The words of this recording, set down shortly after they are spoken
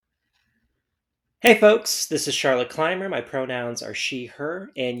Hey folks, this is Charlotte Clymer. My pronouns are she, her,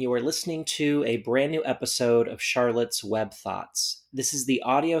 and you are listening to a brand new episode of Charlotte's Web Thoughts. This is the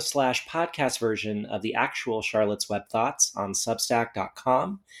audio slash podcast version of the actual Charlotte's Web Thoughts on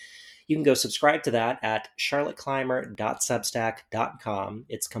Substack.com. You can go subscribe to that at charlotteclymer.substack.com.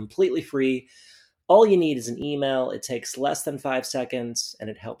 It's completely free. All you need is an email. It takes less than 5 seconds, and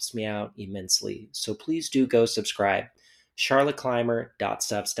it helps me out immensely. So please do go subscribe.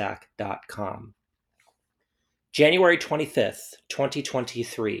 charlotteclymer.substack.com. January 25th,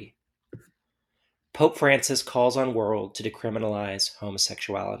 2023. Pope Francis calls on world to decriminalize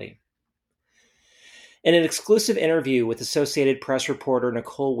homosexuality. In an exclusive interview with Associated Press reporter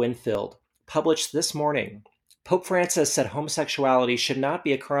Nicole Winfield, published this morning, Pope Francis said homosexuality should not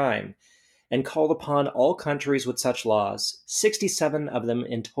be a crime and called upon all countries with such laws, 67 of them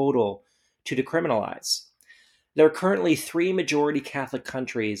in total, to decriminalize. There are currently 3 majority Catholic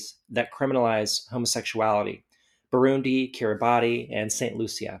countries that criminalize homosexuality: Burundi, Kiribati, and St.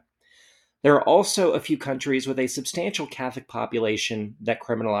 Lucia. There are also a few countries with a substantial Catholic population that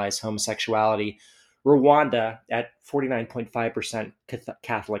criminalize homosexuality, Rwanda at 49.5%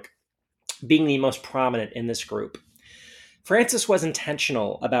 Catholic, being the most prominent in this group. Francis was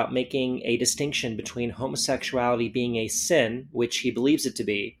intentional about making a distinction between homosexuality being a sin, which he believes it to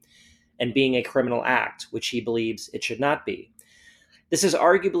be, and being a criminal act, which he believes it should not be. This is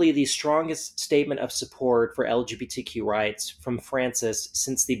arguably the strongest statement of support for LGBTQ rights from Francis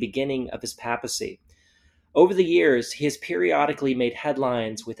since the beginning of his papacy. Over the years, he has periodically made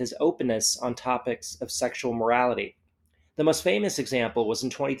headlines with his openness on topics of sexual morality. The most famous example was in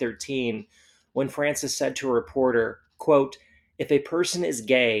 2013 when Francis said to a reporter, quote, "If a person is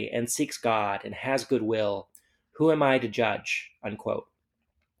gay and seeks God and has goodwill, who am I to judge?" Unquote.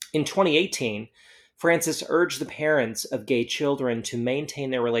 In 2018, Francis urged the parents of gay children to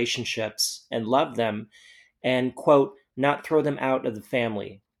maintain their relationships and love them and, quote, "not throw them out of the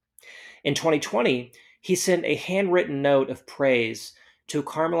family." In 2020, he sent a handwritten note of praise to a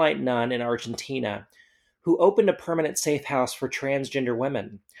Carmelite nun in Argentina who opened a permanent safe house for transgender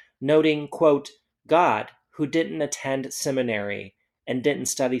women, noting, quote, "God, who didn't attend seminary and didn't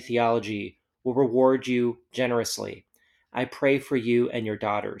study theology, will reward you generously. I pray for you and your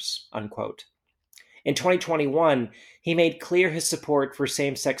daughters," unquote. In 2021, he made clear his support for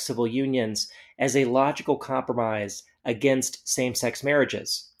same-sex civil unions as a logical compromise against same-sex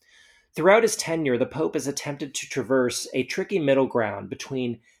marriages. Throughout his tenure, the Pope has attempted to traverse a tricky middle ground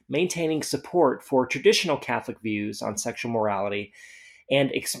between maintaining support for traditional Catholic views on sexual morality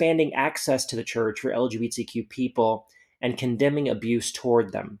and expanding access to the Church for LGBTQ people and condemning abuse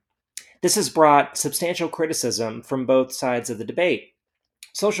toward them. This has brought substantial criticism from both sides of the debate.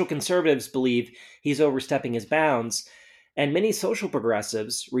 Social conservatives believe he's overstepping his bounds, and many social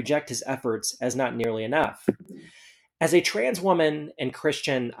progressives reject his efforts as not nearly enough. As a trans woman and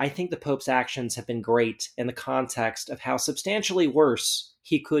Christian, I think the Pope's actions have been great in the context of how substantially worse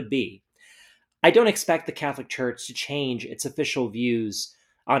he could be. I don't expect the Catholic Church to change its official views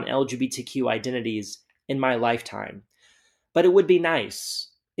on LGBTQ identities in my lifetime, but it would be nice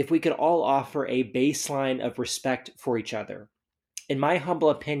if we could all offer a baseline of respect for each other. In my humble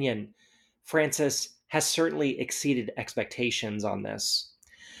opinion, Francis has certainly exceeded expectations on this.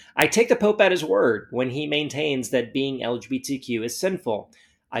 I take the Pope at his word when he maintains that being LGBTQ is sinful.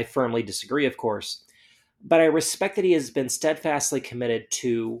 I firmly disagree, of course, but I respect that he has been steadfastly committed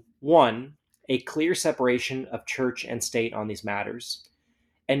to, 1, a clear separation of church and state on these matters,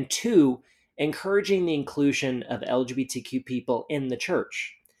 and 2, encouraging the inclusion of LGBTQ people in the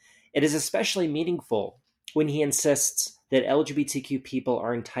church. It is especially meaningful when he insists that LGBTQ people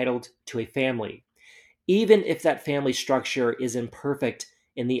are entitled to a family, even if that family structure is imperfect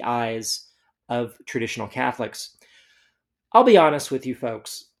in the eyes of traditional Catholics. I'll be honest with you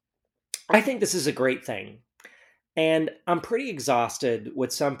folks, I think this is a great thing. And I'm pretty exhausted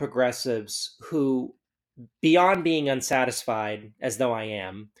with some progressives who, beyond being unsatisfied, as though I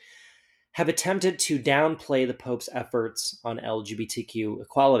am, have attempted to downplay the Pope's efforts on LGBTQ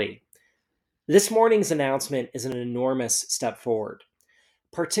equality. This morning's announcement is an enormous step forward,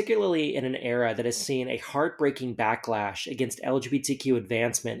 particularly in an era that has seen a heartbreaking backlash against LGBTQ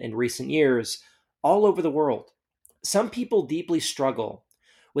advancement in recent years all over the world. Some people deeply struggle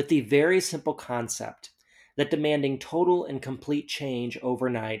with the very simple concept that demanding total and complete change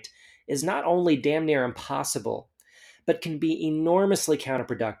overnight is not only damn near impossible, but can be enormously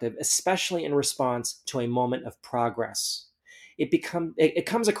counterproductive, especially in response to a moment of progress. It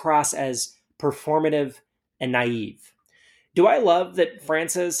comes across as performative and naive. Do I love that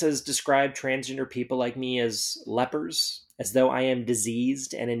Francis has described transgender people like me as lepers as though I am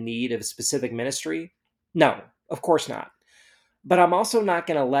diseased and in need of a specific ministry? No, of course not. But I'm also not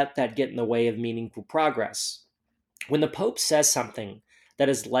going to let that get in the way of meaningful progress. When the Pope says something that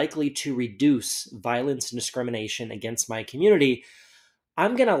is likely to reduce violence and discrimination against my community,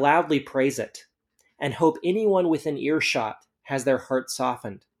 I'm going to loudly praise it and hope anyone within earshot has their heart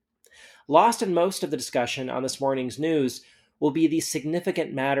softened. Lost in most of the discussion on this morning's news will be the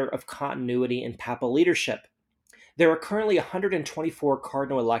significant matter of continuity in papal leadership. There are currently 124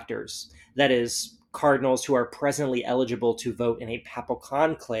 cardinal electors, that is, cardinals who are presently eligible to vote in a papal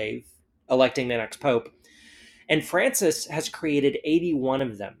conclave, electing the next pope, and Francis has created 81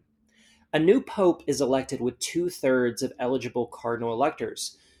 of them. A new pope is elected with 2/3 of eligible cardinal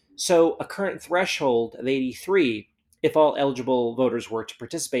electors, so a current threshold of 83 if all eligible voters were to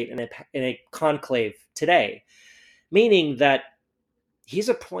participate in a conclave today, meaning that he's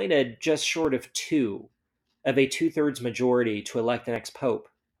appointed just short of 2 of a 2/3 majority to elect the next pope.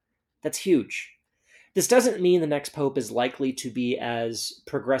 That's huge. This doesn't mean the next pope is likely to be as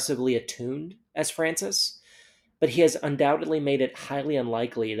progressively attuned as Francis, but he has undoubtedly made it highly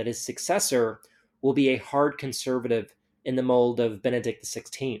unlikely that his successor will be a hard conservative in the mold of Benedict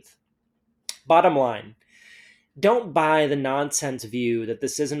XVI. Bottom line, don't buy the nonsense view that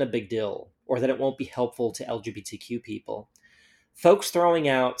this isn't a big deal or that it won't be helpful to LGBTQ people. Folks throwing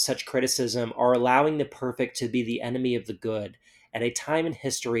out such criticism are allowing the perfect to be the enemy of the good at a time in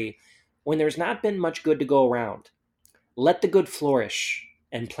history when there's not been much good to go around. Let the good flourish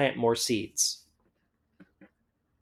and plant more seeds.